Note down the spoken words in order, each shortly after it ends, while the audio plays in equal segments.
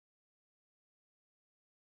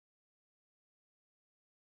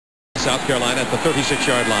South Carolina at the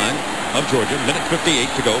 36-yard line of Georgia. Minute 58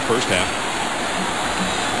 to go, first half.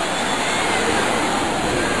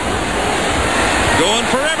 Going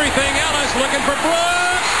for everything. Ellis looking for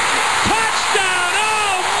Brooks. Touchdown!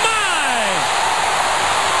 Oh, my!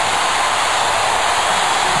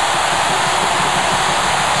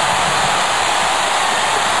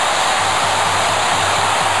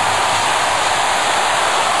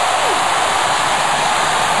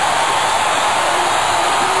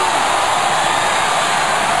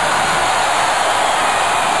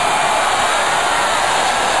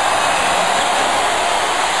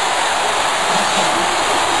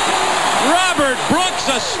 Brooks,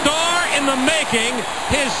 a star in the making,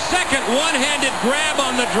 his second one-handed grab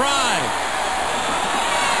on the drive.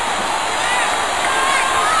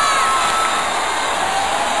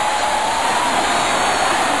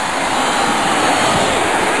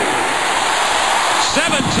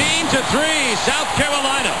 (17-3) South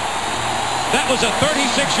Carolina. That was a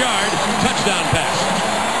 36-yard touchdown pass.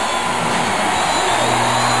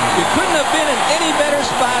 You couldn't have been in any better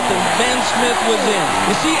spot than Ben Smith was in.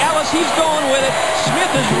 You see, Ellis, he's going with it.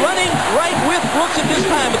 Smith is running right with Brooks at this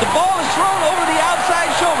time, but the ball is thrown over the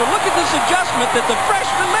outside shoulder. Look at this adjustment that the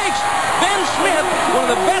freshman makes. Ben Smith, one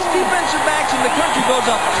of the best defensive backs in the country, goes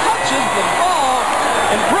up, touches the ball,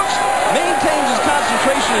 and Brooks maintains his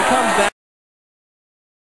concentration and